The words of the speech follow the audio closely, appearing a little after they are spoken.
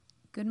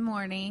Good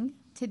morning.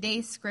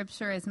 Today's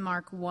scripture is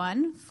Mark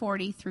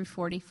 1:40 through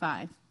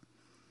 45.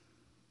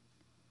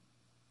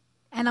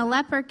 And a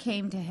leper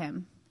came to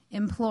him,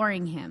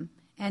 imploring him,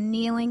 and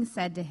kneeling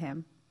said to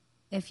him,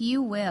 "If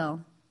you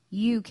will,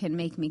 you can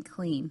make me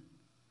clean."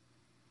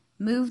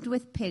 Moved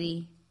with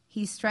pity,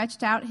 he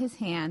stretched out his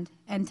hand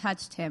and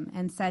touched him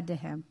and said to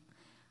him,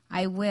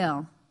 "I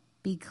will,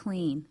 be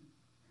clean."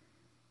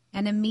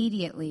 And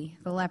immediately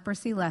the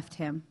leprosy left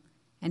him,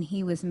 and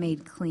he was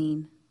made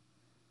clean.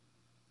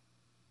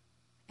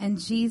 And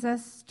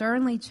Jesus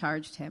sternly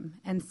charged him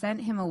and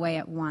sent him away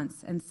at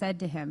once and said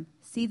to him,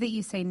 "See that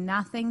you say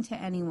nothing to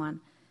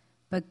anyone,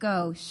 but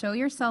go, show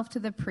yourself to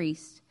the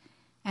priest,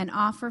 and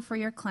offer for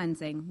your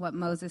cleansing what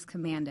Moses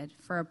commanded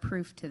for a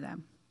proof to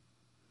them."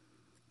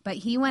 But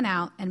he went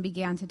out and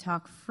began to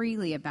talk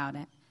freely about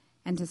it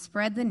and to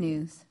spread the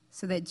news,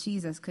 so that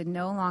Jesus could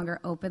no longer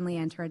openly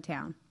enter a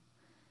town,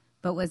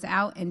 but was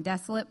out in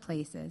desolate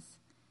places,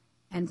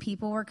 and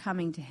people were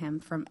coming to him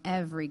from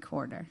every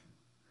quarter.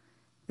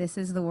 This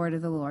is the word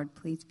of the Lord.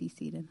 Please be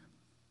seated.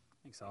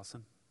 Thanks,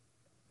 Allison.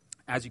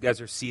 As you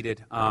guys are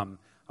seated, I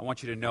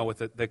want you to know with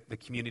the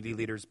community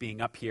leaders being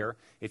up here,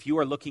 if you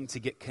are looking to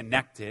get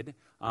connected,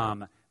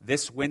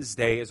 this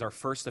Wednesday is our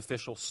first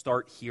official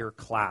Start Here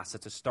class.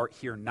 It's a Start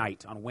Here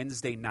night on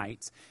Wednesday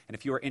nights. And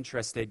if you are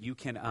interested, you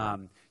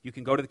can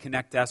go to the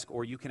Connect desk,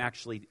 or you can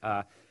actually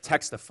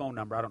text a phone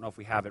number. I don't know if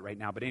we have it right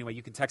now, but anyway,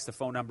 you can text a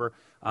phone number,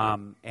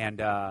 and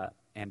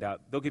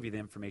they'll give you the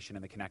information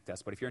in the Connect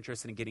desk. But if you're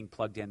interested in getting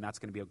plugged in, that's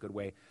going to be a good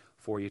way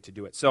for you to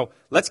do it. So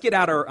let's get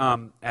at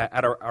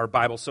our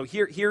Bible. So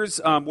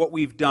here's what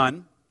we've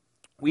done.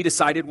 We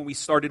decided when we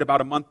started about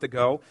a month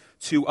ago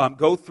to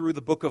go through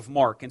the book of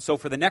Mark. And so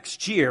for the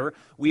next year,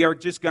 we are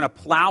just going to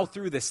plow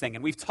through this thing.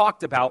 And we've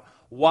talked about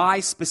why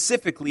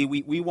specifically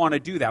we want to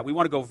do that. We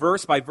want to go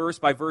verse by verse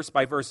by verse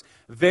by verse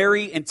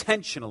very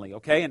intentionally,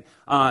 okay?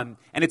 And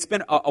it's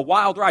been a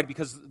wild ride,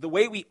 because the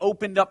way we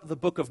opened up the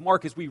book of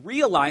Mark is we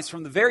realized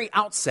from the very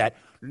outset,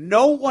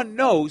 no one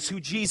knows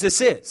who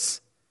Jesus is.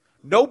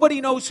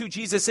 Nobody knows who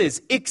Jesus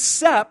is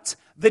except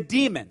the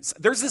demons.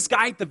 There's this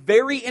guy at the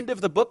very end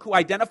of the book who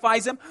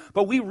identifies him,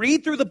 but we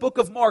read through the book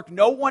of Mark,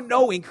 no one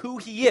knowing who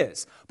he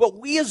is. But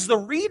we as the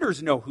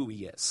readers know who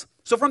he is.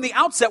 So from the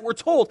outset, we're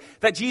told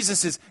that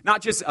Jesus is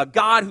not just a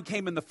God who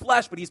came in the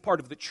flesh, but he's part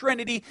of the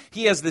Trinity.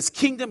 He has this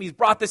kingdom. He's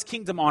brought this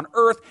kingdom on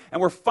earth, and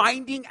we're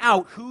finding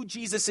out who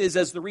Jesus is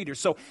as the readers.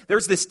 So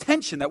there's this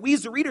tension that we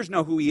as the readers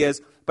know who he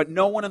is, but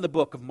no one in the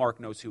book of Mark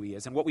knows who he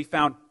is. And what we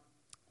found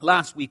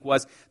last week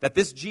was that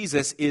this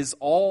Jesus is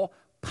all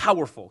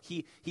powerful.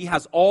 He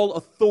has all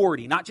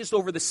authority, not just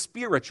over the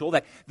spiritual,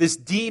 that this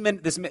demon,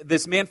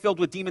 this man filled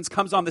with demons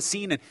comes on the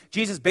scene, and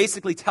Jesus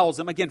basically tells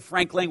him, again,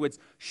 frank language,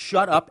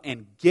 shut up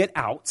and get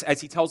out, as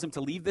he tells him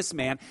to leave this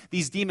man.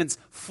 These demons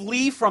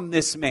flee from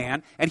this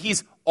man, and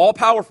he's all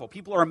powerful.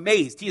 People are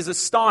amazed. He is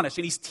astonished,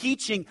 and he's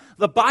teaching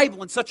the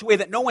Bible in such a way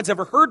that no one's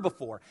ever heard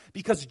before,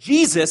 because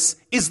Jesus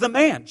is the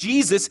man.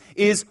 Jesus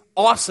is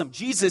awesome.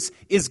 Jesus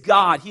is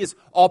God. He is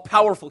all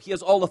powerful. He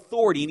has all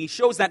authority, and he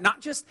shows that not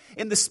just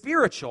in the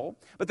spiritual,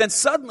 but then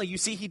suddenly you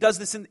see he does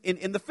this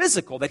in the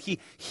physical, that he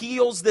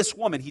heals this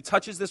woman. He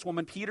touches this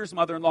woman, Peter's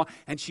mother-in-law,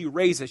 and she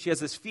raises. She has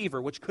this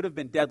fever, which could have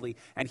been deadly,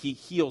 and he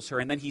heals her,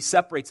 and then he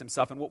separates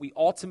himself. And what we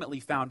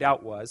ultimately found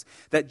out was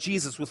that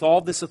Jesus, with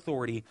all this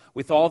authority,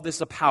 with all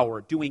this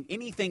power, doing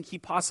anything he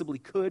possibly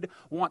could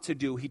want to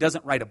do, he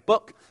doesn't write a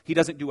book, he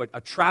doesn't do a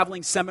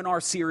traveling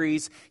seminar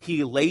series,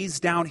 he lays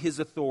down his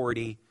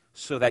authority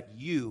so that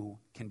you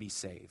can be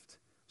saved,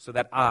 so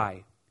that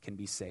I can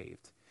be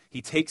saved.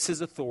 He takes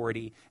his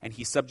authority and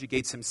he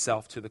subjugates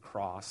himself to the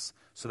cross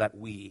so that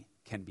we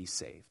can be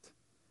saved.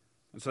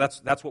 And so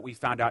that's what we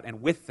found out.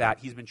 And with that,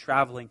 he's been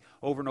traveling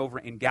over and over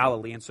in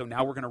Galilee. And so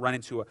now we're going to run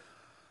into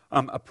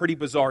a pretty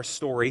bizarre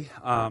story.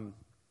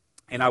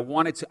 And I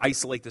wanted to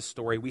isolate this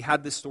story. We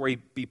had this story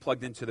be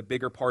plugged into the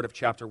bigger part of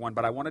chapter 1,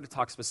 but I wanted to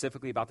talk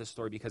specifically about this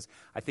story because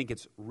I think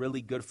it's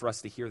really good for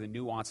us to hear the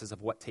nuances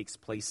of what takes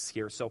place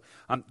here. So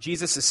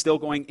Jesus is still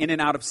going in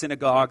and out of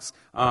synagogues,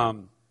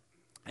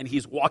 and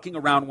he's walking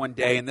around one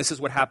day, and this is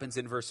what happens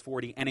in verse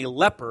 40. And a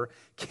leper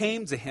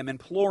came to him,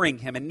 imploring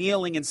him and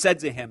kneeling, and said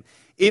to him,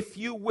 "If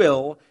you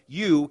will,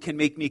 you can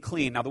make me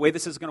clean." Now, the way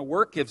this is going to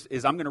work is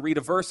I'm going to read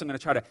a verse, I'm going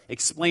to try to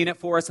explain it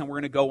for us, and we're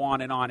going to go on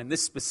and on. And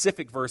this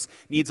specific verse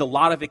needs a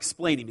lot of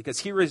explaining, because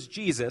here is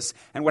Jesus,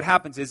 and what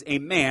happens is a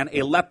man,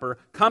 a leper,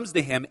 comes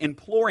to him,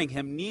 imploring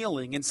him,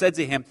 kneeling, and said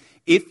to him,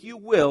 "If you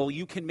will,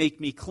 you can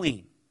make me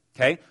clean."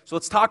 Okay, so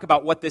let's talk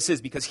about what this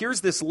is, because here's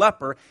this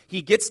leper.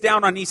 He gets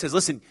down on knees, says,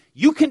 "Listen,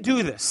 you can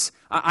do this.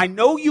 I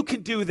know you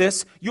can do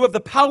this. You have the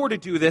power to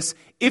do this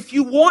if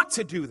you want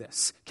to do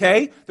this."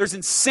 Okay, there's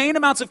insane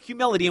amounts of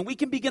humility, and we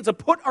can begin to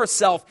put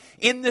ourselves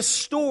in this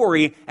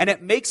story, and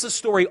it makes the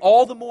story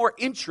all the more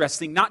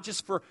interesting, not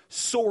just for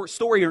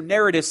story or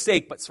narrative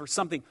sake, but for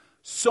something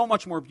so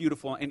much more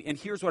beautiful. And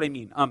here's what I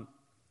mean.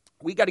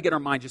 We got to get our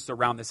mind just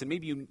around this, and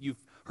maybe you've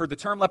heard the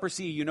term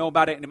leprosy, you know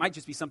about it, and it might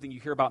just be something you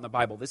hear about in the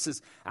Bible. This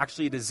is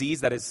actually a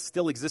disease that is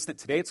still existent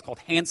today. It's called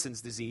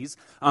Hansen's disease.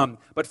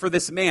 But for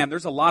this man,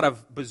 there's a lot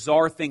of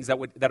bizarre things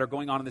that are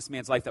going on in this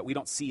man's life that we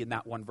don't see in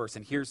that one verse.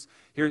 And here's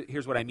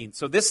what I mean.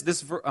 So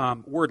this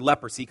word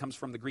leprosy comes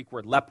from the Greek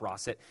word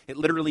lepros. It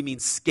literally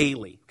means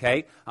scaly.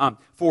 Okay,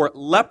 for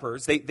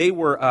lepers, they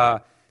were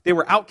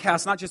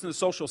outcasts, not just in the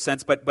social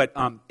sense, but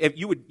if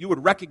you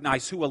would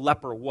recognize who a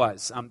leper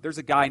was. There's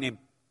a guy named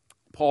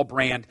Paul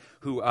Brand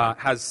who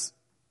has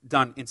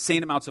done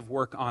insane amounts of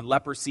work on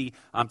leprosy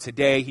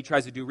today. He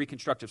tries to do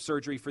reconstructive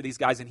surgery for these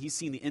guys, and he's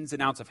seen the ins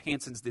and outs of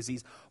Hansen's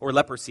disease or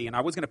leprosy. And I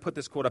was going to put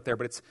this quote up there,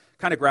 but it's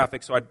kind of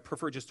graphic, so I'd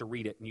prefer just to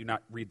read it and you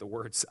not read the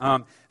words.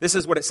 This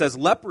is what it says.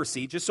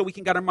 Leprosy, just so we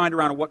can get our mind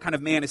around what kind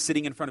of man is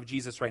sitting in front of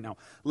Jesus right now.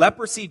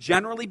 Leprosy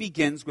generally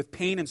begins with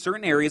pain in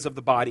certain areas of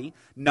the body.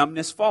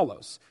 Numbness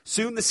follows.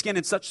 Soon the skin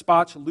in such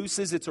spots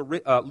loses its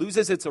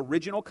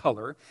original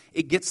color.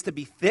 It gets to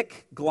be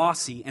thick,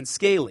 glossy, and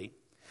scaly.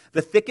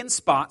 The thickened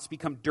spots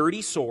become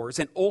dirty sores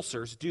and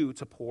ulcers due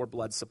to poor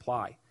blood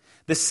supply.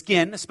 The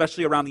skin,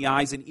 especially around the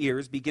eyes and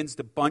ears, begins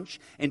to bunch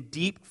and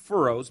deep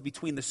furrows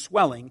between the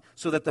swelling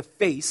so that the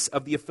face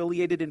of the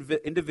affiliated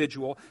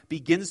individual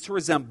begins to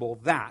resemble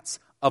that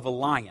of a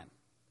lion.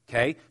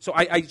 Okay? So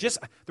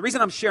the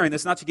reason I'm sharing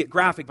this, not to get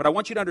graphic, but I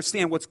want you to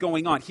understand what's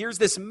going on. Here's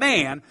this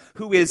man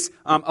who is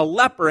a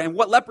leper, and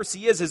what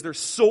leprosy is there's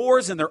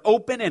sores and they're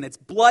open and it's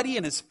bloody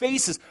and his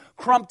face is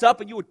crumped up,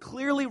 and you would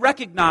clearly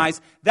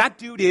recognize that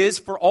dude is,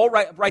 for all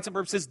rights and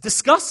purposes,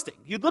 disgusting.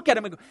 You'd look at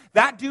him and go,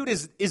 that dude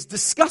is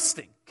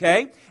disgusting.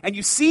 Okay? And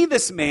you see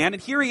this man,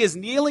 and here he is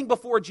kneeling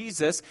before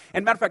Jesus.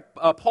 And matter of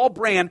fact, Paul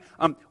Brand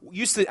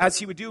used to, as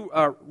he would do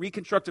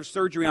reconstructive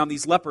surgery on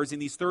these lepers in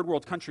these third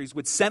world countries,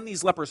 would send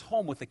these lepers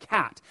home with a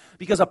cat.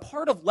 Because a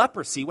part of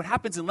leprosy, what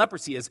happens in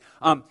leprosy is,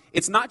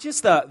 it's not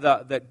just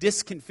the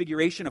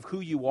disconfiguration of who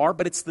you are,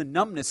 but it's the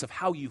numbness of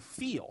how you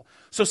feel.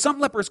 So some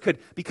lepers could,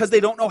 because they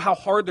don't know how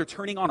hard they're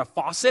turning on a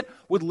faucet,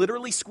 would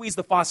literally squeeze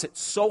the faucet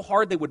so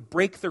hard they would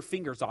break their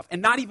fingers off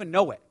and not even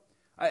know it.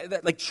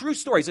 Like true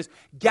stories, just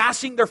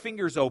gashing their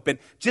fingers open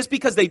just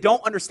because they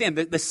don't understand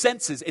the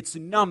senses. It's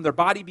numb. Their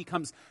body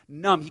becomes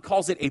numb. He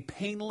calls it a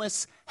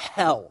painless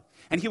hell.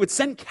 And he would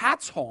send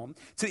cats home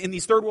in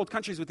these third world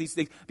countries with these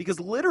things because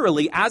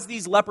literally as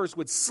these lepers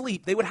would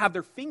sleep, they would have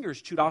their fingers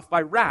chewed off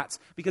by rats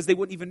because they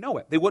wouldn't even know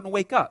it. They wouldn't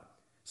wake up.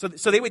 So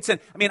they would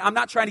send, I'm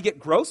not trying to get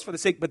gross for the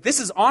sake, but this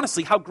is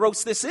honestly how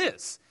gross this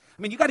is.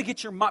 You got to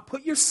get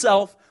put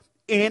yourself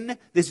in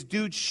this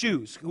dude's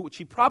shoes, which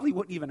he probably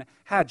wouldn't even have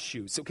had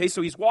shoes. Okay,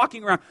 so he's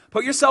walking around.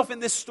 Put yourself in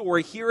this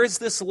story. Here is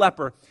this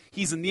leper.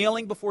 He's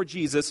kneeling before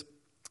Jesus,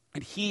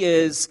 and he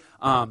is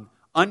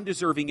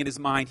undeserving in his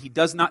mind. He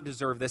does not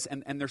deserve this,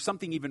 and there's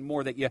something even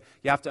more that you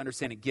have to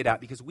understand and get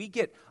at, because we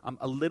get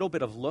a little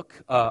bit of look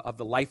of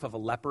the life of a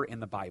leper in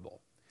the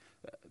Bible.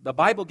 The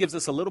Bible gives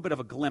us a little bit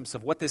of a glimpse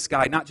of what this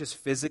guy, not just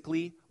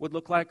physically would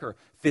look like, or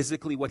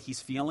physically what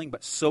he's feeling,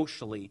 but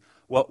socially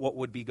what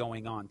would be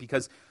going on.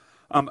 Because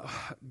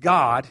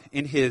God,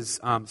 in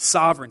his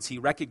sovereignty,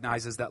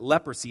 recognizes that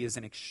leprosy is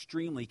an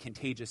extremely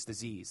contagious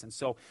disease. And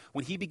so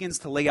when he begins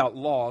to lay out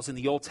laws in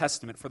the Old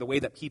Testament for the way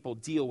that people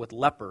deal with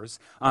lepers,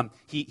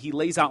 he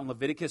lays out in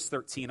Leviticus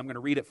 13, I'm going to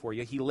read it for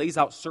you, he lays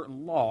out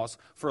certain laws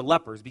for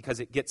lepers because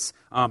it gets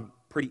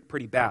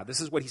pretty bad.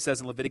 This is what he says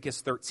in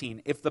Leviticus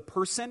 13. If the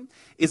person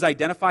is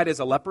identified as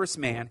a leprous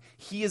man,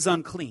 he is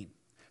unclean.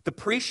 The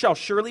priest shall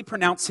surely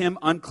pronounce him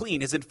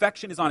unclean. His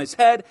infection is on his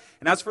head,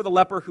 and as for the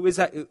leper who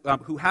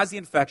has the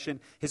infection,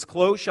 his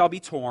clothes shall be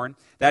torn.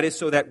 That is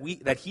so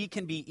that he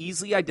can be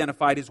easily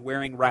identified as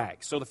wearing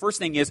rags. So the first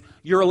thing is,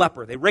 you're a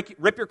leper. They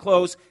rip your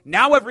clothes.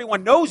 Now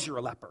everyone knows you're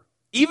a leper.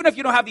 Even if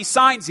you don't have these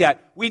signs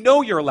yet, we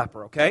know you're a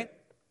leper, okay?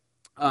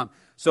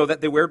 So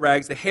that they wear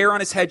rags. The hair on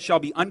his head shall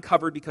be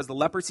uncovered because the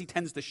leprosy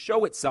tends to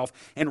show itself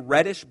in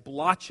reddish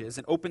blotches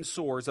and open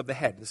sores of the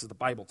head. This is the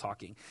Bible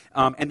talking.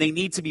 And they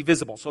need to be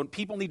visible. So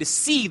people need to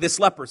see this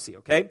leprosy,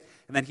 okay?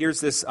 And then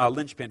here's this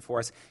linchpin for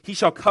us. He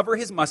shall cover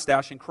his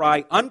mustache and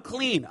cry,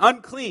 unclean,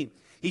 unclean.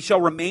 He shall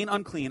remain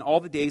unclean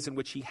all the days in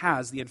which he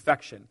has the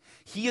infection.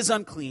 He is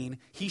unclean.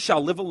 He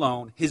shall live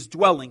alone. His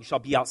dwelling shall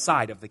be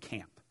outside of the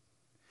camp.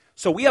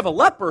 So we have a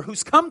leper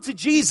who's come to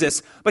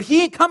Jesus, but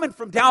he ain't coming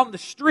from down the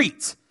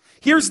street.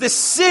 Here's this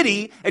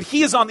city, and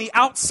he is on the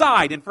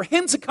outside. And for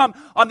him to come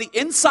on the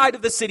inside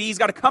of the city, he's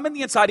got to come in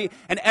the inside.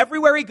 And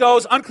everywhere he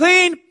goes,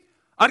 unclean,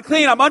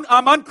 unclean, I'm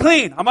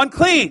unclean, I'm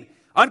unclean,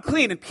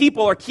 unclean. And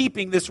people are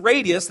keeping this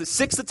radius, this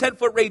 6 to 10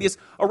 foot radius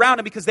around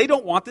him because they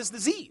don't want this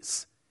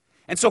disease.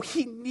 And so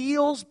he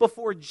kneels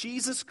before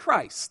Jesus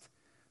Christ,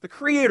 the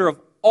creator of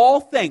all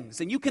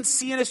things. And you can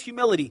see in his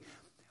humility,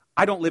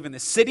 I don't live in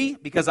this city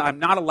because I'm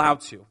not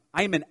allowed to.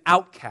 I am an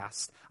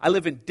outcast. I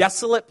live in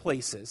desolate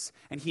places.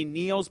 And he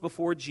kneels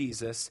before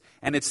Jesus,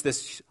 and it's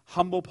this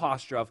humble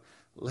posture of,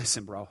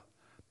 listen, bro,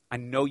 I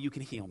know you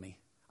can heal me.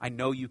 I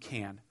know you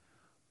can.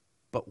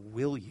 But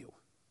will you?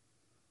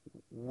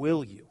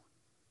 Will you?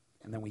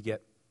 And then we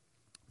get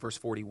verse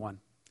 41.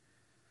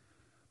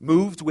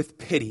 Moved with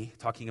pity,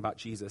 talking about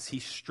Jesus, he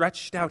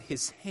stretched out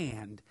his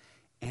hand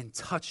and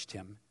touched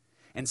him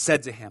and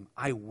said to him,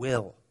 I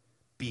will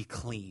be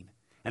clean.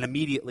 And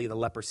immediately the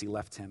leprosy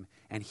left him,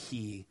 and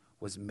he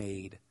was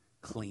made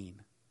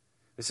clean.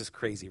 This is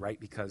crazy, right?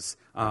 Because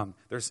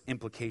there's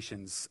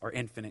implications are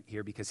infinite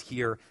here, because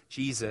here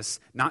Jesus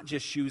not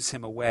just shoos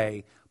him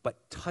away,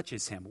 but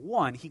touches him.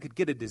 One, he could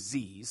get a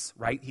disease,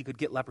 right? He could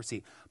get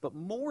leprosy. But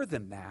more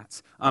than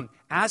that,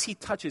 as he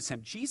touches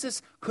him,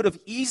 Jesus could have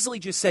easily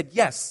just said,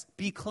 yes,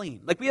 be clean.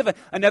 Like we have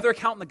another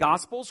account in the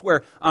Gospels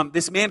where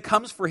this man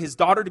comes for his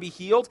daughter to be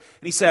healed,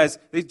 and he says,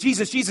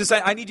 Jesus,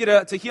 I need you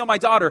to heal my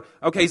daughter.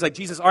 Okay, he's like,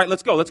 Jesus, all right,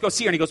 let's go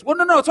see her. And he goes, well,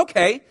 no, it's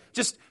okay.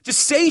 Just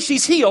say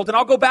she's healed, and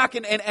I'll go back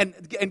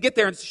and get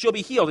there, and she'll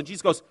be healed. And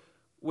Jesus goes,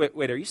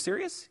 wait, are you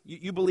serious?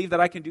 You believe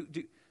that I can do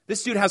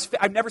this dude has,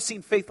 I've never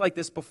seen faith like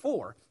this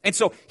before. And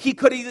so he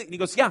could, and he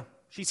goes, yeah,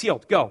 she's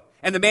healed, go.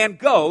 And the man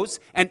goes,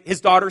 and his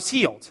daughter's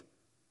healed.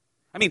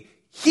 I mean,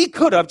 he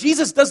could have,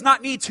 Jesus does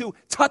not need to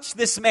touch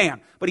this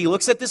man, but he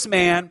looks at this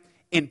man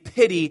in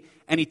pity,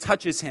 and he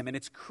touches him. And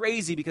it's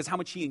crazy because how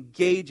much he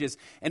engages.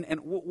 And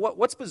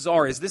what's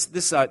bizarre is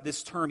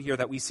this term here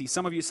that we see.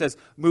 Some of you says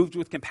moved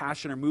with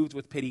compassion or moved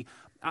with pity.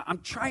 I'm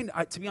trying,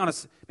 to be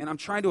honest, man, I'm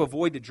trying to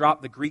avoid to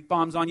drop the Greek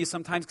bombs on you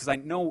sometimes, because I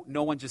know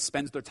no one just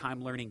spends their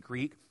time learning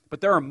Greek. But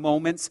there are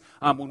moments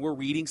when we're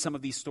reading some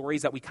of these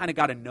stories that we kind of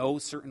got to know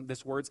certain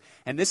this words.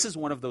 And this is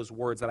one of those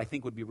words that I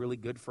think would be really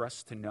good for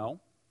us to know.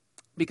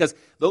 Because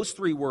those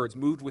three words,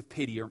 moved with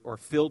pity or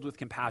filled with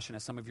compassion,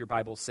 as some of your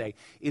Bibles say,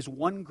 is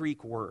one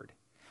Greek word.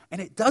 And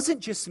it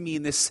doesn't just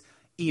mean this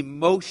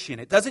emotion.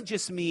 It doesn't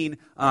just mean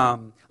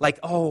like,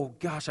 oh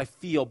gosh, I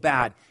feel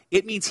bad.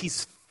 It means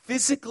he's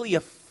physically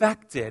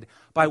affected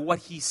by what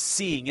he's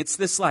seeing. It's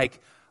this like,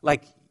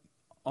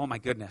 oh my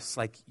goodness,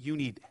 like you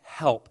need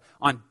help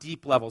on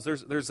deep levels.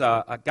 There's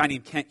a guy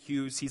named Kent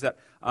Hughes. He's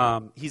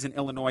in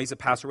Illinois. He's a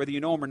pastor. Whether you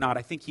know him or not,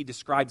 I think he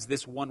describes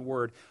this one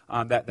word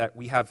that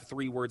we have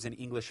three words in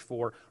English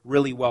for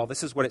really well.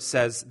 This is what it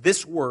says.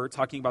 This word,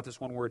 talking about this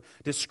one word,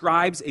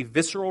 describes a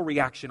visceral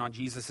reaction on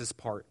Jesus'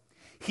 part.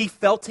 He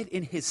felt it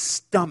in his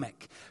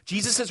stomach.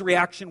 Jesus'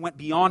 reaction went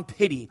beyond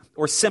pity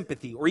or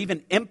sympathy or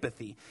even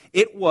empathy.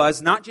 It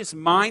was not just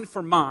mind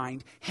for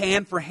mind,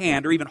 hand for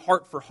hand, or even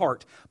heart for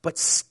heart, but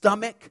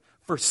stomach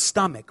for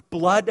stomach,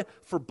 blood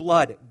for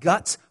blood,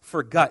 gut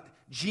for gut.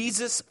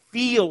 Jesus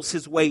feels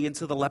his way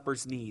into the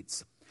leper's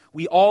needs.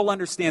 We all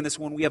understand this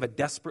when we have a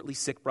desperately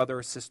sick brother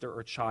or sister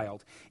or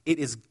child. It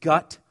is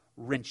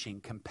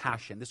gut-wrenching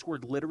compassion. This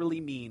word literally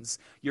means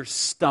your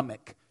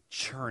stomach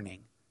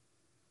churning.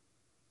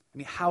 I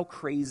mean, how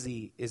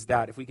crazy is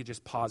that, if we could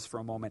just pause for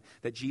a moment,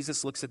 that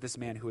Jesus looks at this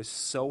man who is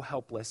so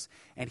helpless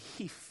and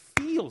he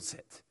feels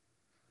it.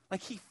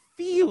 Like he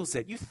feels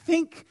it. You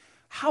think,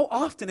 how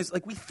often is,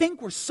 like we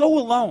think we're so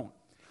alone.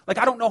 Like,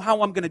 I don't know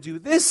how I'm going to do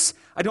this.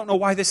 I don't know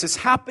why this is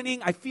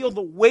happening. I feel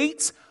the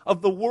weight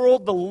of the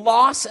world, the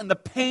loss and the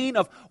pain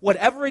of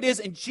whatever it is.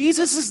 And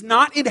Jesus is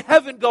not in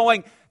heaven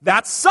going,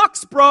 that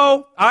sucks,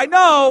 bro. I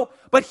know.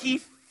 But he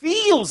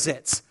feels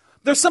it.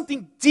 There's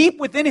something deep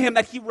within him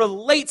that he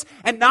relates,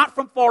 and not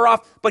from far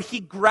off, but he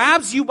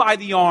grabs you by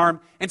the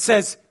arm and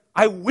says,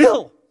 I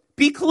will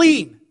be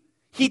clean.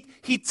 He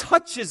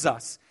touches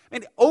us.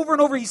 And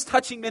over he's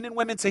touching men and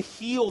women to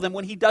heal them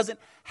when he doesn't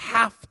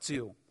have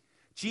to.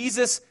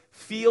 Jesus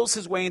feels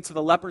his way into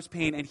the leper's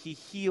pain, and he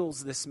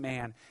heals this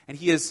man, and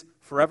he is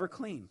forever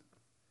clean.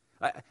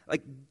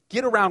 Like,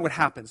 get around what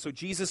happens. So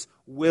Jesus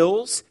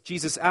wills.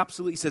 Jesus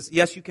absolutely says,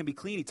 yes, you can be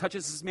clean. He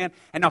touches this man.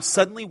 And now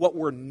suddenly what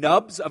were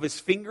nubs of his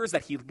fingers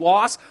that he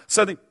lost,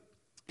 suddenly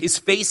his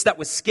face that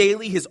was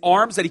scaly, his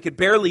arms that he could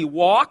barely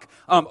walk,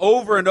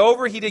 over and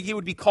over, he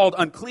would be called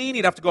unclean.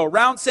 He'd have to go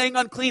around saying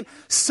unclean.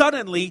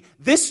 Suddenly,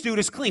 this dude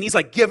is clean. He's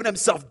like giving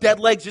himself dead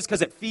legs just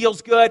because it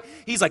feels good.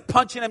 He's like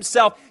punching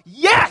himself.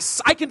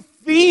 Yes, I can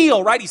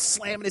feel, right? He's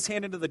slamming his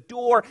hand into the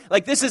door.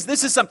 Like this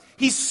is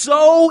he's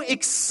so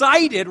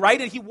excited, right?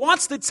 And he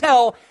wants to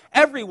tell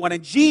everyone.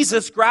 And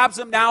Jesus grabs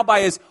him now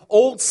by his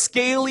old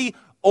scaly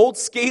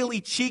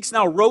cheeks,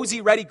 now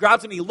rosy red. He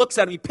grabs him, and he looks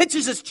at him. He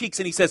pinches his cheeks,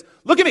 and he says,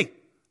 look at me.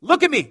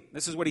 Look at me.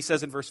 This is what he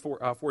says in verse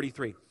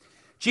 43.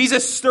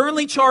 Jesus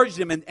sternly charged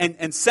him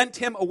and sent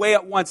him away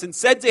at once and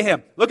said to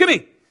him, look at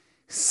me.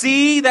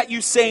 See that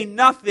you say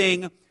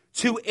nothing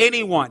to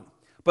anyone,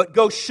 but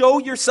go show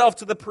yourself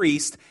to the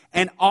priest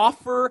and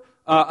offer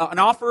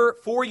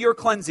for your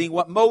cleansing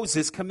what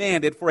Moses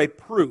commanded for a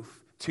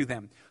proof to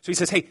them. So he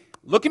says, hey,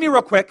 look at me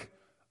real quick.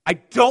 I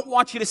don't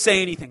want you to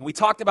say anything. We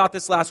talked about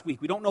this last week.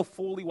 We don't know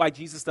fully why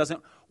Jesus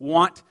doesn't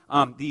want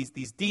these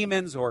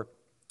demons or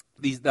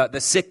the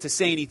sick to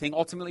say anything.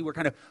 Ultimately, we're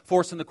kind of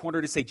forced in the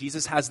corner to say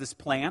Jesus has this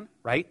plan,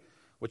 right?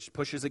 Which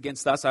pushes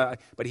against us.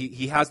 But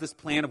he has this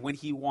plan of when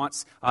he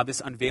wants this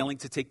unveiling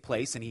to take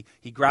place. And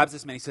he grabs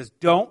this man. He says,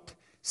 don't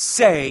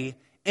say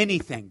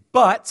anything.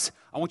 But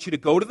I want you to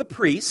go to the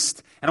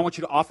priest, and I want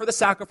you to offer the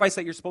sacrifice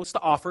that you're supposed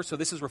to offer. So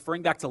this is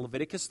referring back to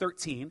Leviticus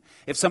 13.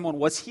 If someone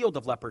was healed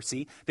of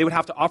leprosy, they would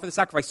have to offer the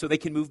sacrifice so they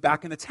can move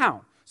back in the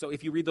town. So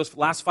if you read those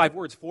last 5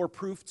 words, for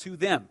proof to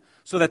them,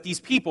 so that these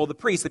people, the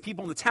priests, the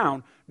people in the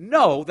town,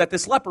 know that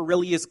this leper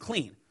really is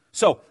clean.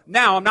 So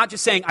now I'm not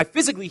just saying I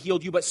physically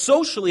healed you, but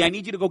socially I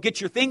need you to go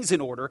get your things in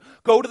order.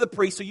 Go to the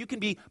priest so you can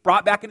be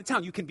brought back into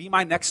town. You can be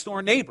my next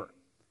door neighbor.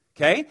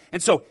 Okay?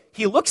 And so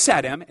he looks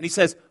at him and he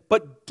says,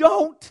 but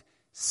don't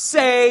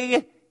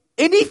say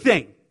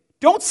anything.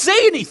 Don't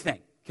say anything.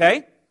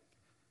 Okay?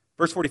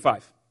 Verse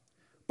 45.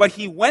 But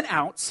he went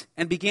out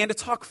and began to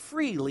talk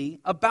freely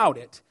about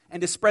it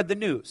and to spread the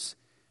news.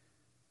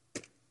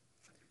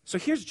 So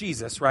here's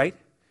Jesus, right?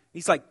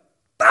 He's like,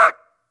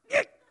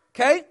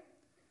 okay?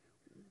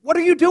 What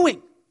are you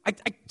doing? I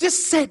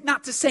just said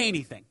not to say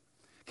anything.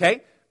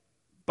 Okay?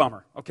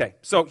 Bummer. Okay,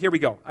 so here we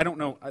go. I don't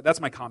know.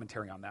 That's my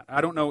commentary on that.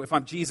 I don't know if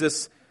I'm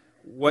Jesus,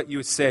 what you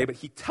would say, but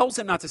he tells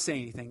him not to say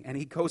anything, and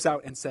he goes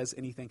out and says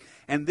anything.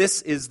 And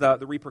this is the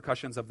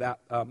repercussions of that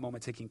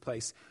moment taking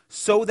place.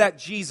 So that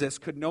Jesus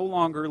could no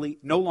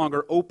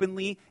longer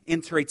openly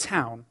enter a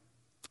town,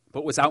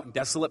 but was out in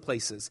desolate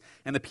places,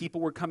 and the people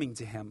were coming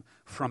to him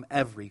from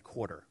every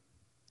quarter.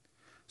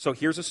 So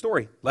here's a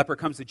story. Leper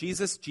comes to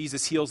Jesus.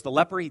 Jesus heals the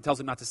leper. He tells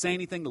him not to say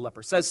anything. The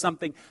leper says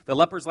something. The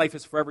leper's life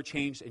is forever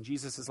changed, and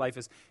Jesus' life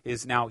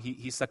is now,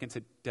 he's stuck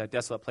into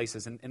desolate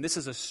places. And this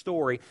is a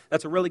story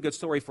that's a really good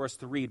story for us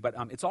to read, but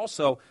it's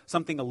also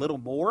something a little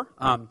more.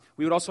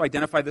 We would also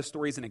identify this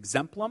story as an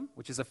exemplum,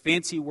 which is a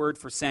fancy word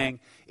for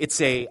saying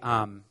it's a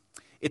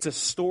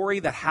story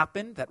that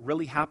happened, that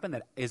really happened,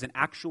 that is an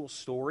actual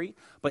story,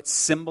 but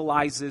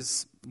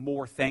symbolizes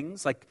more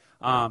things.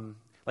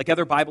 Like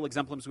other Bible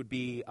exemplums would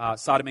be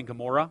Sodom and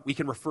Gomorrah. We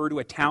can refer to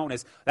a town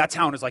as, that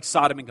town is like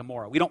Sodom and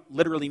Gomorrah. We don't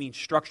literally mean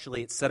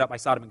structurally it's set up by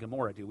Sodom and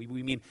Gomorrah, do we?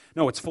 We mean,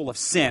 no, it's full of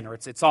sin, or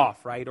it's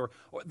off, right? Or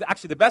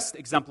actually the best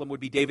exemplum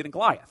would be David and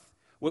Goliath.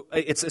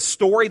 It's a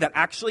story that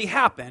actually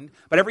happened,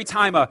 but every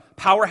time a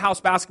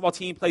powerhouse basketball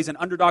team plays an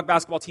underdog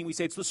basketball team, we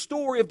say it's the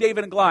story of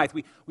David and Goliath.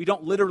 We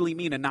don't literally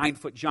mean a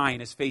 9-foot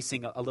giant is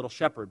facing a little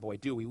shepherd boy,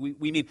 do we?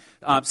 We mean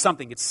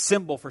something. It's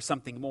symbol for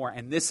something more,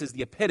 and this is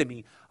the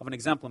epitome of an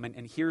exemplum,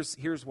 and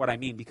here's what I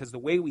mean, because the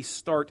way we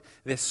start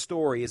this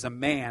story is a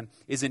man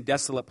is in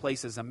desolate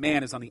places. A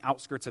man is on the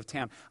outskirts of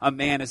town. A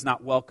man is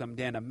not welcomed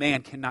in. A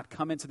man cannot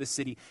come into the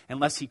city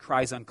unless he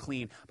cries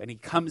unclean, but he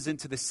comes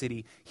into the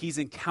city. He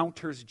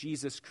encounters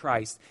Jesus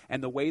Christ,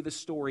 and the way the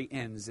story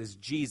ends is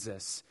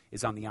Jesus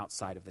is on the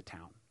outside of the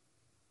town.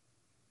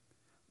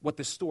 What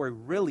the story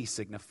really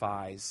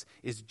signifies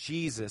is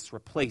Jesus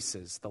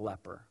replaces the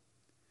leper.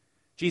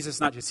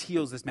 Jesus not just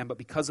heals this man, but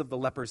because of the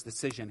leper's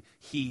decision,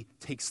 he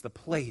takes the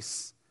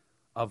place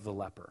of the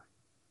leper.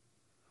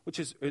 Which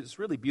is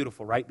really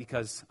beautiful, right?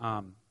 Because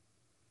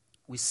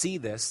we see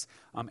this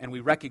and we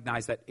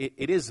recognize that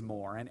it is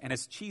more. And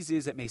as cheesy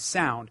as it may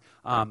sound,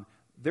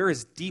 there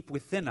is deep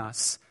within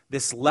us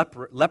this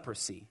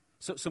leprosy.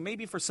 So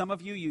maybe for some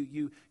of you,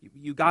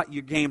 you got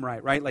your game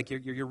right? Like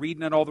you're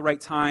reading at all the right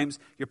times,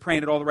 you're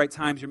praying at all the right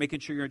times, you're making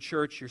sure you're in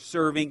church, you're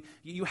serving.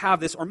 You have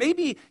this, or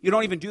maybe you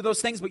don't even do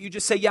those things, but you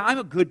just say, yeah, I'm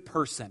a good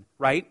person,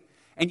 right?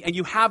 And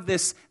you have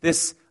this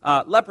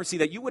leprosy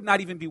that you would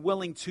not even be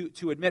willing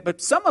to admit. But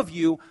some of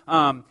you,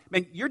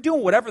 man, you're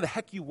doing whatever the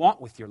heck you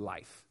want with your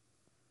life.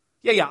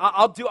 Yeah,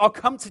 I'll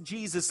come to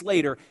Jesus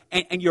later,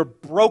 and you're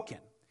broken.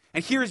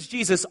 And here's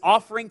Jesus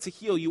offering to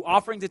heal you,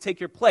 offering to take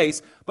your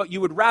place, but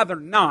you would rather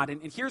not.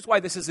 And here's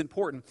why this is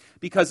important.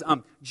 Because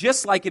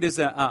just like it is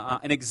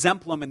an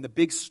exemplum in the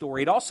big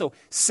story, it also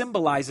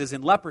symbolizes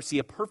in leprosy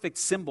a perfect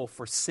symbol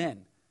for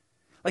sin.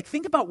 Like,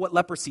 think about what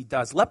leprosy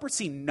does.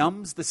 Leprosy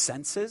numbs the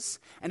senses,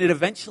 and it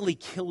eventually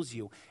kills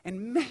you.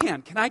 And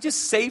man, can I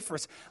just say for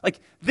us, like,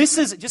 this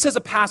is, just as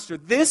a pastor,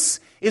 this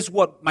is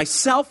what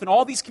myself and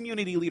all these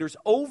community leaders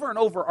over and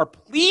over are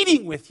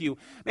pleading with you.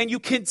 Man, you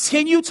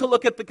continue to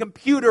look at the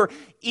computer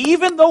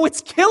even though it's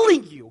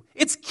killing you.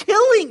 It's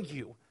killing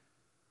you.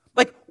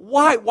 Like,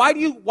 why? Why do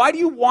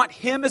you want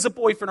him as a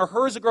boyfriend or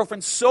her as a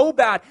girlfriend so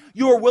bad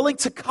you are willing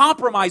to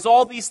compromise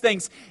all these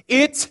things?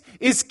 It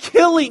is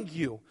killing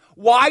you.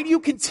 Why do you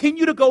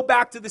continue to go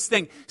back to this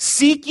thing,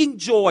 seeking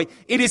joy?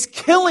 It is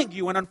killing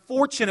you, and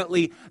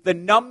unfortunately, the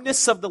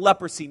numbness of the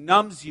leprosy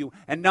numbs you,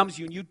 and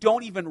you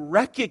don't even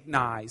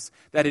recognize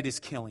that it is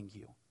killing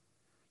you.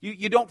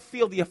 You don't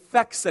feel the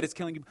effects that it's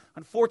killing you.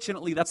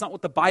 Unfortunately, that's not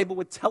what the Bible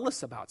would tell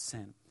us about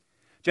sin.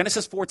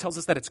 Genesis 4 tells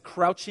us that it's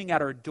crouching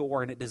at our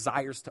door, and it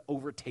desires to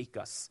overtake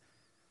us.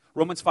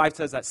 Romans 5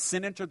 says that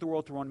sin entered the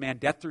world through one man,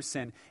 death through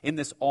sin. In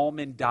this, all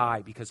men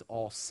die because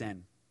all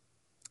sin.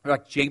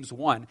 Like James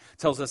 1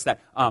 tells us that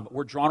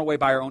we're drawn away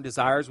by our own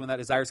desires. When that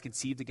desire is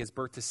conceived, it gives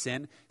birth to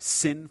sin.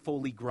 Sin,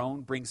 fully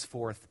grown, brings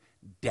forth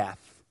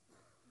death.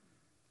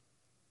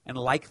 And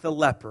like the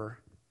leper,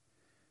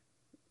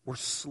 we're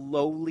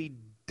slowly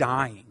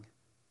dying.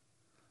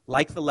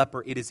 Like the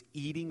leper, it is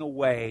eating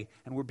away,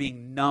 and we're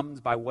being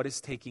numbed by what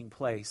is taking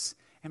place.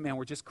 And man,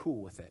 we're just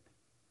cool with it.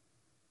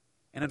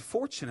 And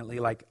unfortunately,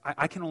 like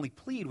I can only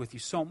plead with you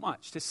so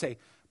much to say,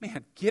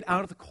 man, get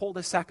out of the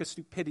cul-de-sac of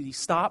stupidity.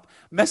 Stop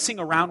messing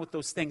around with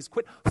those things.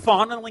 Quit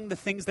fondling the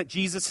things that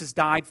Jesus has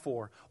died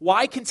for.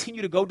 Why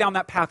continue to go down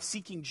that path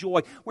seeking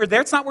joy where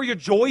that's not where your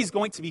joy is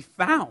going to be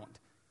found?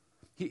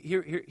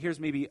 Here's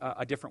maybe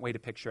a different way to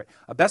picture it.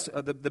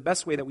 The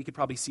best way that we could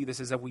probably see this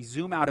is that we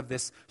zoom out of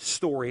this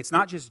story. It's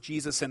not just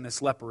Jesus and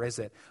this leper, is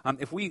it?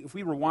 If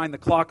we rewind the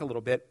clock a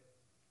little bit,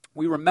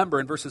 we remember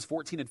in verses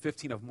 14 and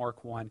 15 of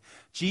Mark 1,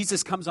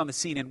 Jesus comes on the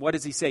scene, and what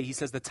does he say? He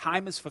says, the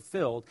time is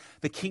fulfilled,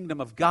 the kingdom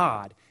of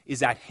God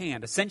is at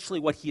hand. Essentially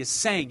what he is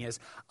saying is,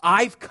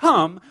 I've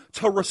come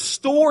to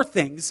restore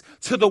things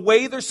to the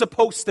way they're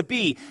supposed to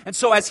be. And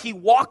so as he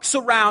walks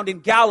around in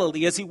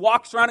Galilee, as he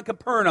walks around in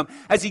Capernaum,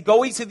 as he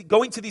going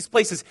to these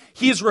places,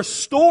 he is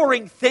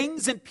restoring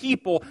things and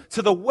people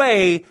to the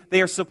way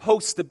they are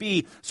supposed to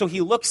be. So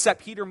he looks at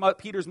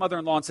Peter's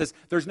mother-in-law and says,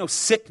 there's no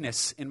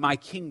sickness in my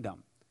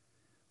kingdom.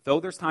 Though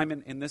there's time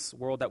in this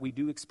world that we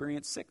do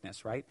experience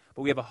sickness, right?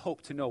 But we have a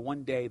hope to know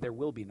one day there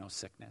will be no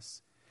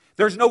sickness.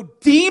 There's no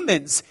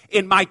demons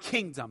in my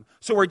kingdom.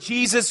 So where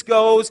Jesus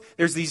goes,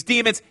 there's these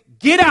demons.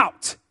 Get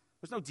out!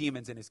 There's no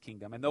demons in his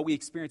kingdom. And though we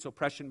experience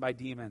oppression by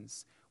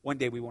demons, one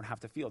day we won't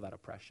have to feel that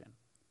oppression.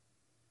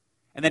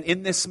 And then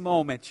in this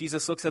moment,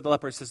 Jesus looks at the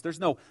leper and says, there's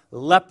no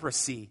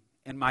leprosy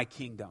in my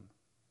kingdom.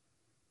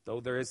 Though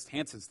there is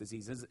Hansen's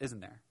disease, isn't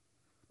there?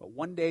 But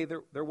one day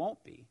there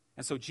won't be.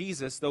 And so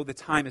Jesus, though the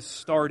time has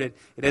started,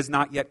 it has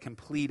not yet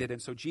completed.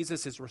 And so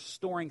Jesus is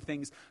restoring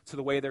things to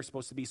the way they're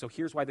supposed to be. So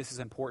here's why this is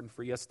important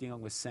for us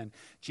dealing with sin.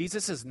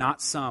 Jesus is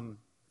not some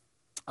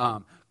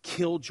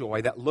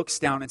killjoy that looks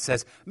down and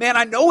says, man,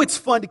 I know it's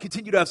fun to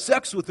continue to have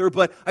sex with her,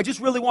 but I just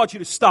really want you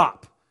to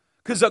stop.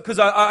 Because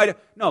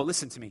no,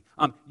 listen to me.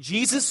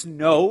 Jesus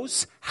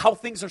knows how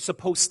things are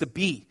supposed to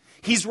be.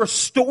 He's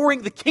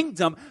restoring the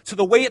kingdom to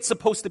the way it's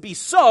supposed to be.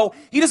 So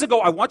he doesn't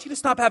go, I want you to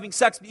stop having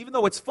sex, even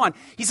though it's fun.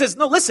 He says,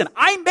 no, listen,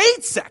 I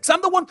made sex.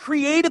 I'm the one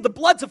created the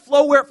blood to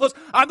flow where it flows.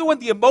 I'm the one,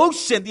 the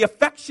emotion, the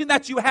affection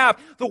that you have,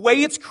 the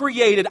way it's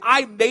created.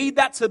 I made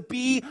that to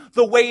be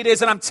the way it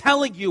is. And I'm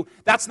telling you,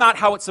 that's not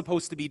how it's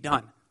supposed to be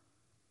done.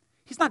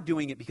 He's not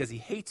doing it because he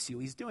hates you.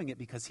 He's doing it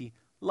because he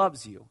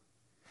loves you.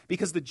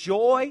 Because the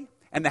joy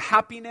and the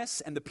happiness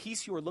and the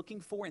peace you are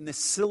looking for in this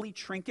silly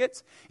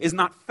trinket is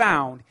not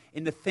found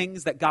in the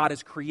things that God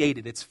has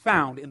created. It's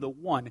found in the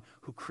one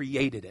who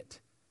created it.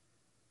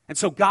 And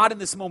so God in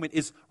this moment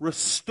is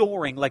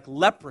restoring, like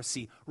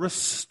leprosy,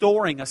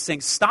 restoring us,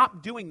 saying,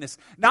 stop doing this.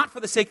 Not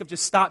for the sake of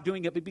just stop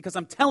doing it, but because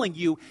I'm telling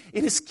you,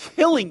 it is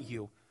killing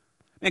you.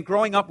 And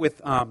growing up with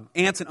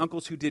aunts and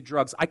uncles who did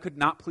drugs, I could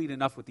not plead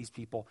enough with these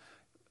people.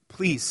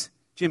 Please,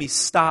 Jimmy,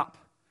 stop.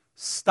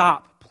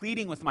 Stop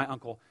pleading with my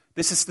uncle.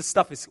 This is the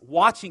stuff is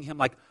watching him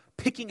like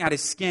picking at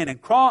his skin and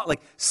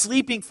like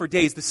sleeping for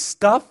days. The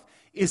stuff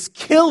is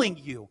killing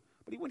you.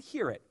 But he wouldn't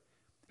hear it.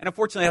 And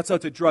unfortunately, that's how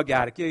it's a drug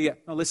addict. Yeah.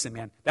 No, listen,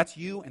 man. That's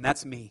you and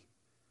that's me.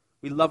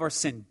 We love our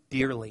sin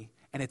dearly,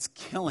 and it's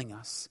killing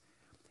us.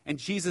 And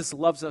Jesus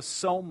loves us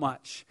so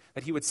much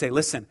that he would say,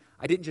 listen,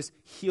 I didn't just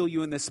heal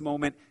you in this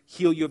moment,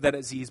 heal you of that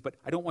disease, but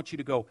I don't want you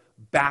to go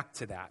back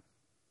to that.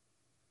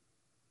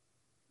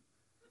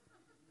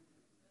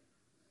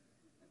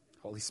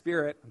 Holy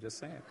Spirit, I'm just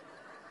saying.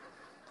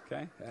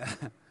 Okay?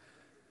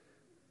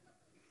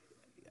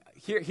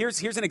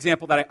 Here's an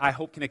example that I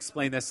hope can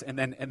explain this, and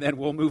then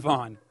we'll move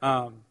on.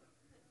 I'll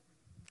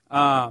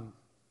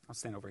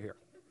stand over here.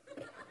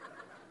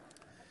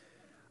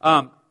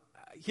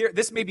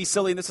 This may be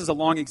silly, and this is a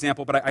long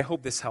example, but I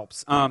hope this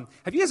helps. Have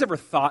you guys ever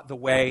thought the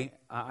way,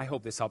 I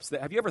hope this helps,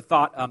 have you ever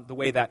thought the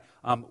way that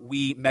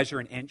we measure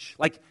an inch?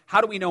 Like, how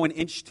do we know an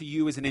inch to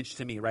you is an inch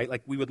to me, right?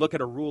 Like, we would look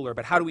at a ruler,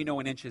 but how do we know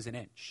an inch is an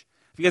inch?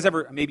 If you guys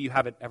ever, maybe you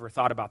haven't ever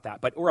thought about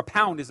that, or a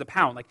pound is a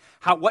pound. Like,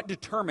 what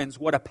determines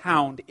what a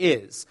pound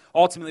is?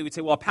 Ultimately, we'd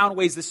say, well, a pound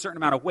weighs this certain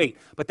amount of weight,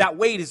 but that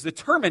weight is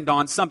determined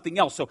on something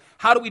else. So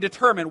how do we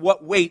determine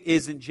what weight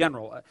is in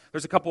general?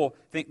 There's a couple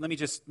things.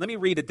 Let me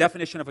read a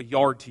definition of a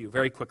yard to you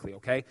very quickly,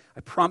 okay? I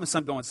promise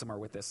I'm going somewhere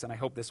with this, and I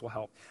hope this will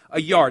help. A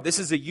yard, this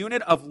is a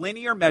unit of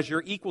linear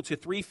measure equal to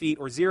 3 feet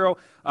or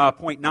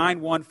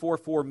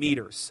 0.9144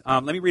 meters.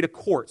 Let me read a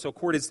quart. So a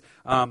quart is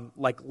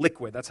like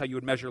liquid. That's how you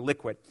would measure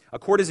liquid. A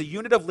quart is a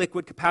unit of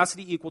liquid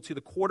capacity equal to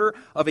the quarter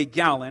of a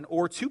gallon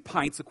or 2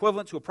 pints,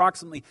 equivalent to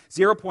approximately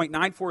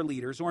 0.94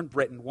 liters, or in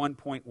Britain,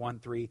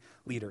 1.13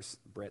 liters.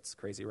 Brits,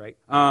 crazy, right?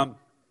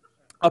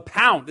 A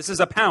pound, this is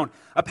a pound.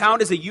 A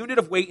pound is a unit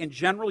of weight in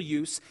general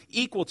use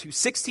equal to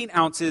 16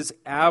 ounces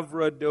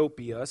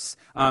avoirdupois,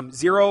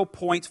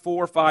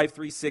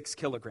 0.4536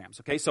 kilograms.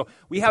 Okay, so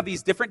we have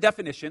these different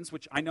definitions,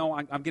 which I know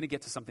I'm going to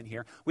get to something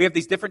here. We have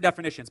these different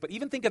definitions, but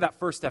even think of that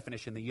first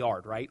definition, the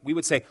yard, right? We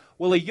would say,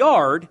 well, a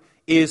yard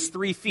is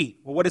 3 feet.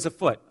 Well, what is a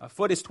foot? A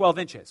foot is 12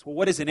 inches. Well,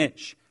 what is an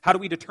inch? How do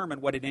we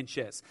determine what an inch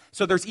is?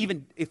 So there's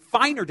even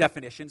finer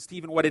definitions to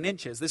even what an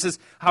inch is. This is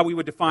how we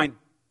would define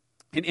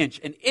an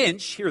inch. An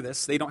inch, hear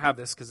this, they don't have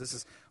this because this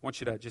is, I want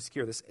you to just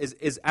hear this,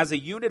 is as a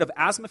unit of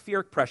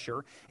atmospheric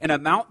pressure, an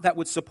amount that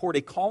would support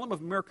a column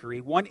of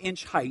mercury 1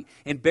 inch height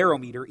in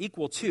barometer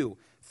equal to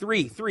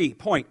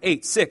 3.86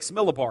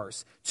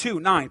 millibars,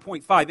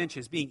 9.5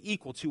 inches being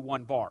equal to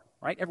 1 bar,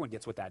 right? Everyone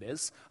gets what that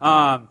is.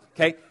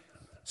 Okay.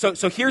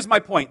 So here's my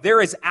point.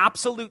 There is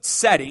absolute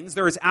settings,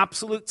 there is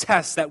absolute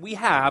tests that we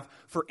have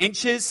for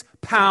inches,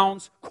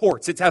 pounds,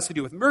 quarts. It has to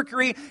do with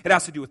mercury, it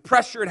has to do with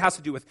pressure, it has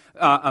to do with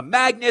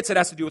magnets, it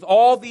has to do with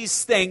all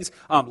these things,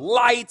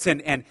 lights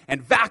and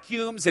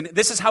vacuums, and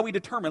this is how we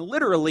determine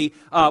literally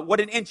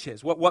what an inch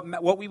is,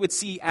 what we would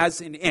see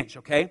as an inch,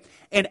 okay?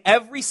 And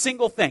every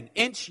single thing,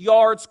 inch,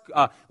 yards,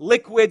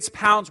 liquids,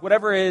 pounds,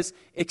 whatever it is,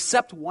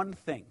 except one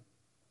thing.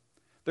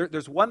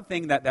 There's one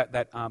thing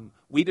that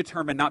we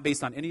determine not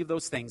based on any of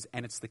those things,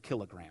 and it's the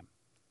kilogram.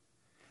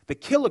 The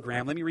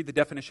kilogram, let me read the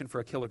definition for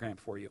a kilogram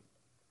for you.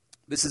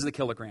 This is the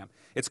kilogram.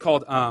 It's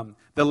called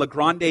the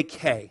Legrande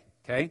K,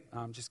 okay?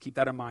 Just keep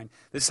that in mind.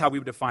 This is how we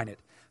would define it.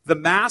 The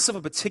mass of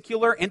a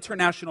particular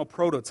international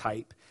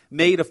prototype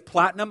made of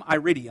platinum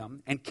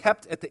iridium and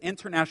kept at the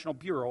International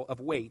Bureau of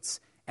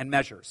Weights and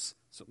Measures.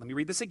 So let me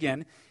read this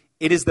again.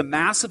 It is the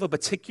mass of a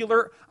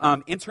particular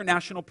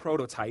international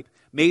prototype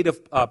made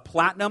of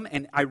platinum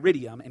and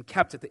iridium and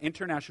kept at the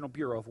International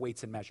Bureau of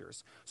Weights and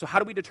Measures. So how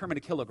do we determine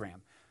a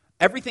kilogram?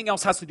 Everything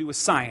else has to do with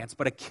science,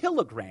 but a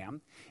kilogram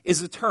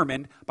is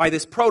determined by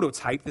this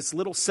prototype, this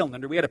little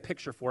cylinder. We had a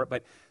picture for it,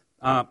 but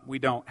we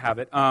don't have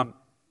it.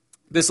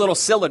 This little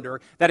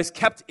cylinder that is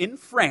kept in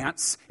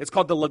France. It's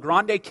called the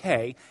Legrande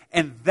K,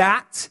 and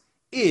that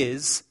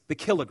is the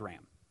kilogram.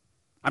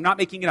 I'm not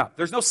making it up.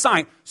 There's no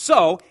sign.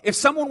 So, if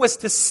someone was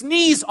to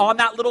sneeze on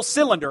that little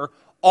cylinder,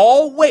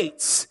 all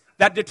weights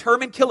that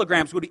determine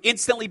kilograms would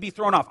instantly be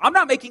thrown off. I'm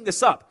not making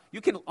this up. You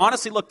can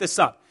honestly look this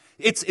up.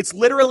 It's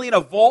literally in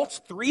a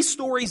vault 3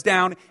 stories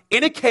down,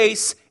 in a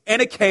case, in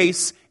a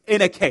case,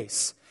 in a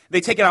case. They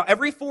take it out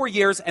every 4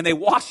 years, and they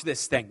wash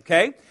this thing,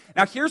 okay?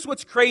 Now, here's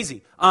what's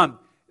crazy.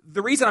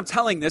 The reason I'm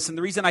telling this, and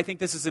the reason I think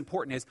this is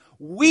important is,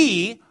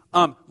 we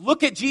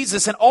look at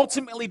Jesus and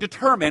ultimately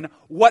determine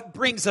what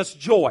brings us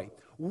joy.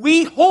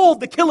 We hold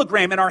the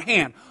kilogram in our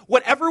hand.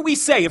 Whatever we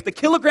say, if the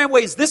kilogram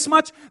weighs this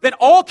much, then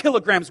all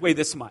kilograms weigh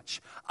this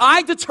much.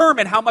 I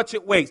determine how much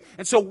it weighs.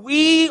 And so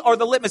we are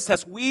the litmus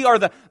test. We are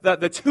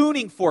the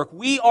tuning fork.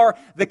 We are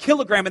the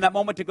kilogram in that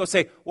moment to go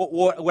say,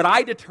 what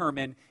I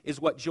determine is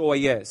what joy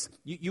is.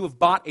 You have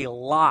bought a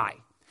lie.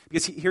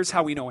 Because here's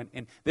how we know.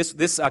 And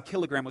this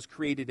kilogram was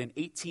created in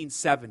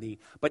 1870.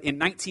 But in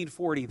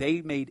 1940,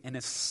 they made an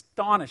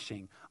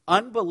astonishing,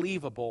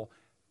 unbelievable,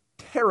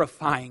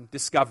 terrifying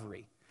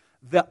discovery.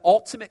 The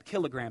ultimate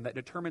kilogram that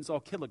determines all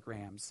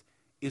kilograms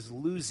is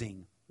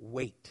losing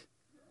weight.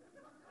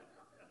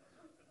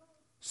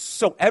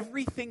 So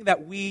everything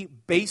that we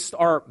based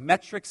our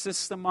metric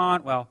system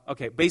on,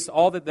 based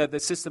all the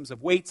systems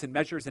of weights and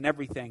measures and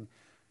everything,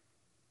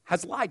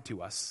 has lied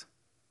to us.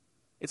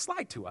 It's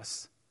lied to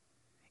us.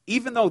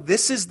 Even though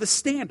this is the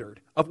standard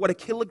of what a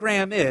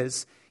kilogram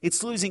is,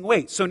 it's losing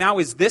weight. So now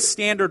is this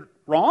standard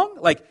wrong?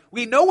 Like,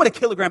 we know what a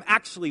kilogram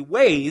actually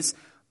weighs,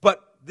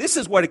 but this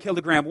is what a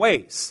kilogram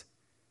weighs.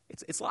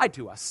 It's lied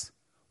to us.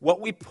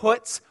 What we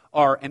put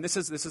and this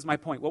is my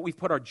point, what we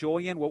put our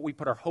joy in, what we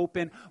put our hope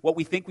in, what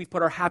we think we've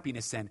put our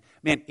happiness in,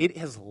 man, it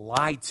has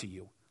lied to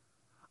you.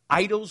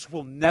 Idols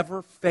will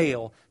never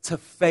fail to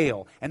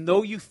fail. And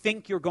though you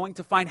think you're going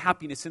to find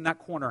happiness in that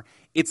corner,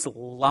 it's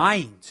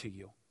lying to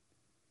you.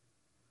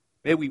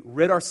 May we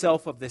rid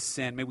ourselves of this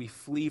sin. May we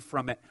flee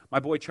from it. My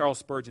boy Charles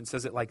Spurgeon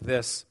says it like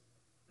this.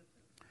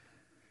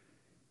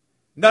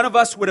 None of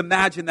us would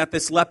imagine that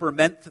this leper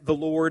meant the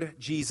Lord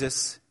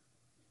Jesus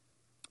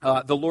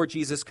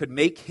could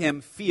make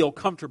him feel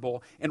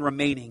comfortable in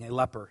remaining a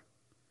leper.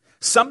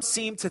 Some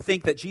seem to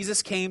think that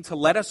Jesus came to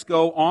let us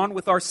go on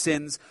with our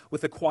sins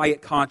with a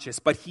quiet conscience,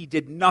 but he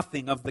did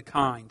nothing of the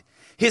kind.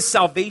 His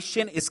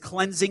salvation is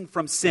cleansing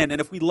from sin,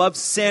 and if we love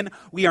sin,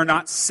 we are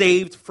not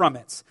saved from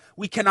it.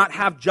 We cannot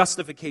have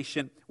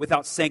justification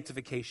without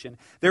sanctification.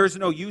 There is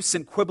no use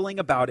in quibbling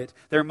about it.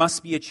 There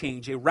must be a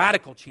change, a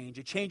radical change,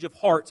 a change of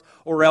heart,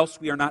 or else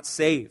we are not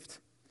saved.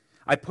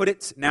 I put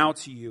it now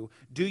to you.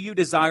 Do you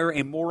desire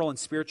a moral and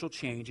spiritual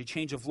change, a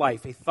change of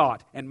life, a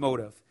thought and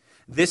motive?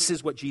 This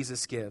is what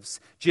Jesus gives.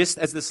 Just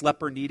as this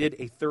leper needed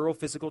a thorough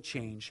physical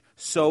change,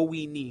 so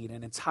we need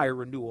an entire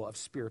renewal of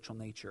spiritual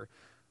nature,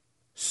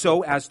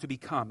 so as to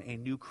become a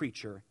new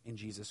creature in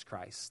Jesus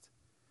Christ.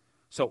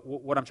 So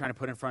what I'm trying to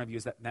put in front of you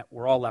is that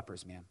we're all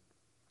lepers, man.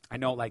 I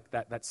know like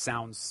that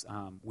sounds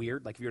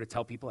weird. Like if you were to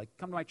tell people, like,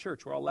 come to my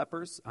church, we're all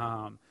lepers.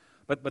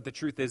 But the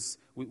truth is,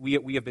 we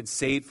have been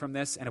saved from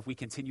this, and if we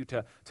continue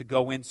to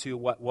go into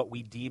what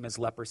we deem as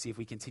leprosy, if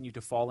we continue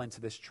to fall into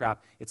this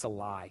trap, it's a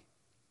lie.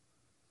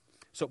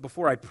 So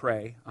before I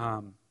pray,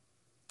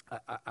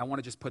 I want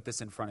to just put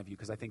this in front of you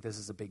because I think this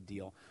is a big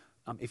deal.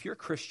 If you're a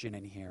Christian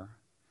in here,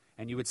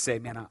 and you would say,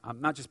 man,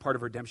 I'm not just part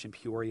of Redemption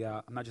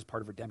Peoria, I'm not just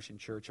part of Redemption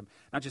Church, I'm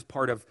not just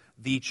part of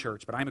the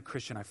church, but I'm a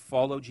Christian, I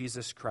follow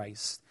Jesus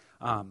Christ.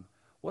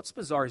 What's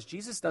bizarre is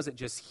Jesus doesn't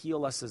just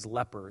heal us as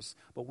lepers,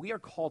 but we are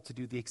called to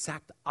do the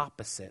exact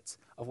opposite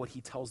of what he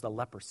tells the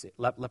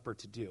leper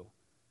to do.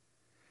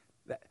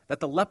 That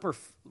the leper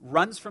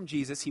runs from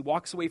Jesus, he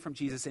walks away from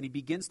Jesus, and he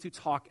begins to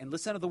talk, and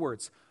listen to the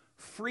words,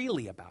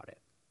 freely about it.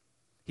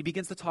 He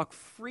begins to talk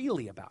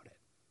freely about it.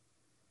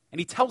 And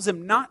he tells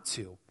him not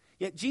to.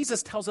 Yet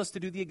Jesus tells us to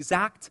do the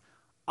exact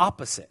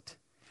opposite.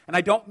 And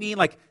I don't mean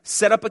like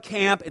set up a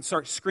camp and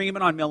start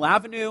screaming on Mill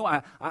Avenue.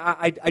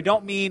 I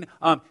don't mean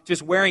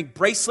just wearing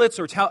bracelets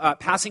or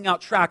passing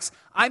out tracts.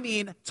 I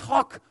mean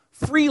talk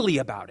freely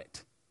about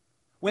it.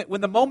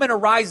 When the moment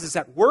arises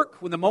at work,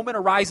 when the moment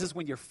arises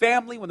when your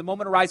family, when the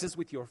moment arises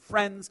with your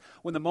friends,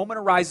 when the moment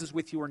arises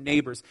with your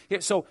neighbors.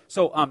 So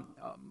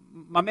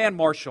my man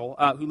Marshall,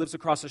 who lives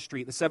across the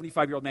street, the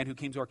 75-year-old man who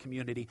came to our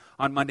community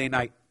on Monday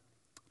night,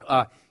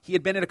 he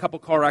had been in a couple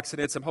car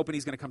accidents. I'm hoping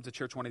he's going to come to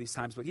church one of these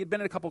times, but he had been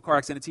in a couple car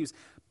accidents. He was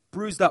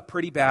bruised up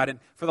pretty bad, and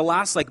for the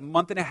last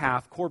month and a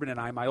half, Corbin and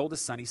I, my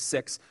oldest son, he's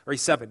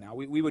 7 now,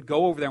 we would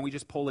go over there and we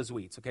just pull his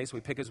weeds, okay? So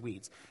we pick his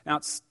weeds. Now,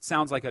 it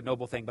sounds like a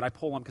noble thing, but I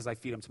pull them because I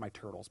feed them to my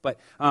turtles. But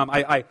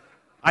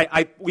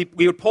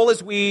we would pull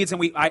his weeds,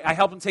 and I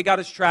help him take out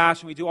his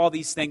trash, and we do all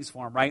these things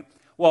for him, right?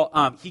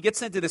 Well, he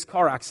gets into this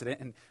car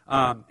accident,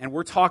 and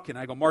we're talking.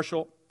 I go,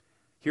 Marshall,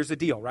 here's the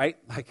deal, right?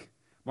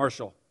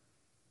 Marshall,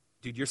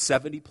 dude, you're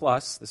 70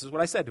 plus. This is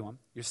what I said to him.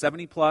 You're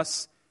 70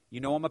 plus.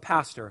 You know I'm a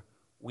pastor.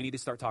 We need to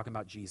start talking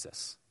about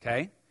Jesus,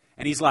 okay?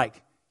 And he's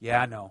like,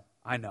 yeah,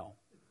 I know,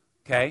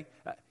 okay?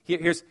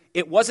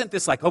 It wasn't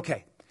this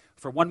okay,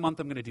 for 1 month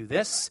I'm going to do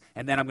this,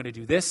 and then I'm going to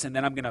do this, and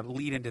then I'm going to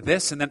lead into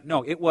this, and then,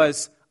 no, it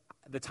was,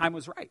 the time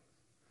was right.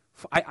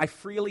 I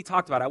freely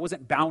talked about it. I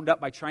wasn't bound up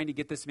by trying to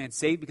get this man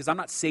saved because I'm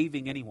not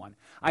saving anyone.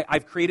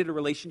 I've created a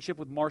relationship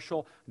with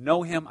Marshall,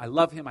 know him, I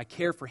love him, I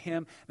care for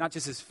him, not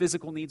just his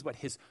physical needs, but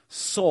his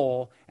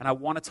soul, and I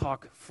want to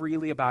talk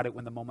freely about it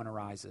when the moment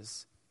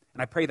arises.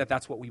 And I pray that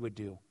that's what we would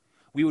do.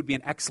 We would be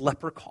an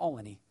ex-leper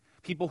colony,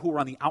 people who were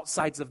on the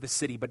outsides of the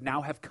city but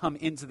now have come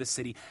into the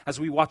city as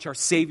we watch our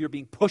Savior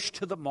being pushed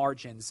to the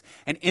margins.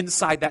 And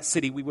inside that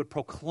city, we would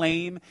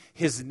proclaim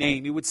his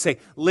name. We would say,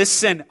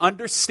 listen,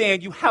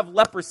 understand, you have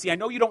leprosy. I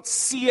know you don't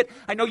see it.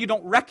 I know you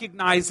don't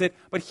recognize it.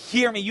 But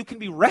hear me, you can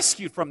be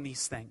rescued from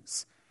these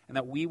things. And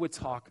that we would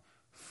talk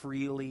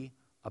freely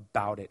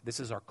about it. This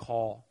is our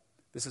call.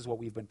 This is what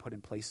we've been put in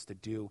place to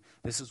do.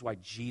 This is why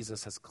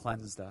Jesus has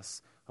cleansed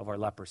us of our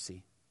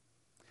leprosy.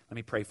 Let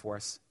me pray for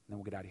us, and then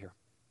we'll get out of here.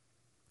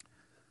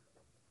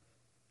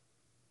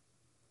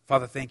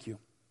 Father, thank you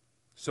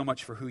so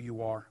much for who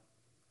you are.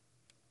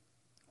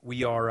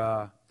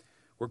 We're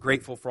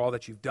grateful for all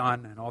that you've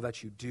done and all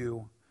that you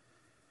do.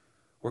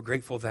 We're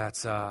grateful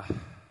that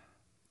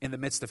in the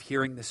midst of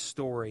hearing this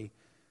story,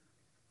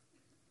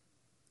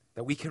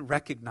 that we can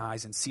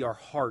recognize and see our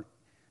heart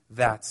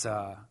that,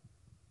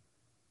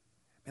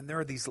 and there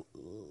are these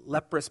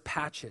leprous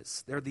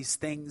patches. There are these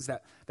things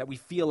that we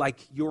feel like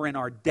you're in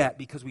our debt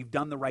because we've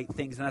done the right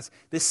things. And that's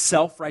this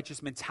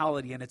self-righteous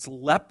mentality, and it's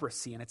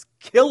leprosy, and it's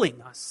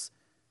killing us.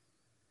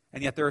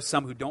 And yet there are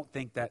some who don't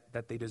think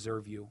that they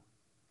deserve you.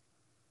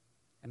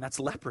 And that's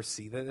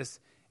leprosy.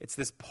 It's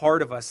this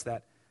part of us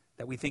that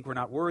we think we're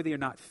not worthy or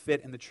not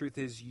fit. And the truth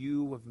is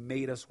you have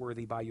made us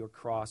worthy by your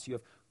cross. You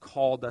have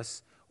called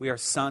us. We are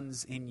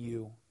sons in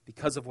you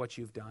because of what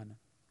you've done.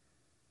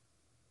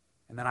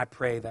 And then I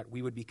pray that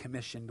we would be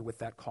commissioned with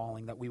that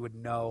calling, that we would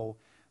know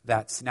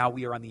that now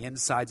we are on the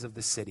insides of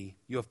the city.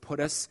 You have put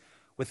us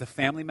with the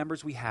family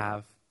members we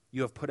have.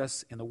 You have put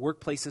us in the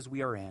workplaces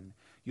we are in.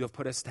 You have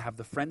put us to have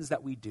the friends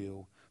that we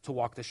do, to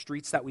walk the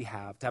streets that we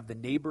have, to have the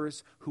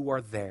neighbors who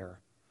are there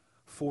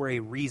for a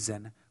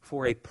reason,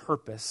 for a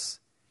purpose.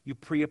 You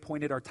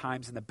pre-appointed our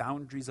times and the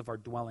boundaries of our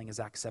dwelling, as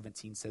Acts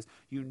 17 says.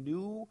 You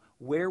knew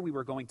where we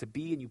were going to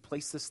be, and you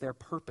placed us there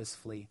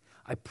purposefully.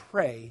 I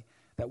pray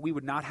that we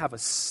would not have a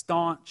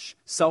staunch,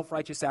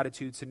 self-righteous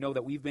attitude to know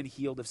that we've been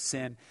healed of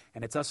sin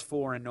and it's us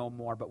four and no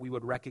more, but we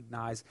would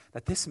recognize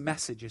that this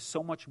message is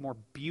so much more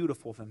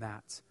beautiful than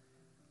that.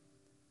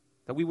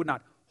 That we would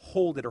not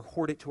hold it or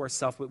hoard it to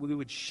ourselves, but we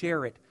would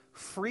share it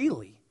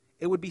freely.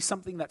 It would be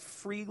something that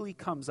freely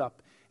comes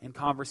up in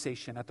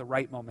conversation at the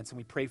right moments, and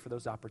we pray for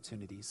those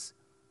opportunities.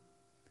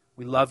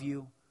 We love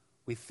you.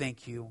 We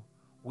thank you.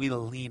 We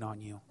lean on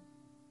you.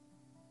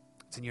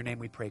 It's in your name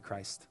we pray,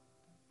 Christ.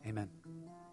 Amen.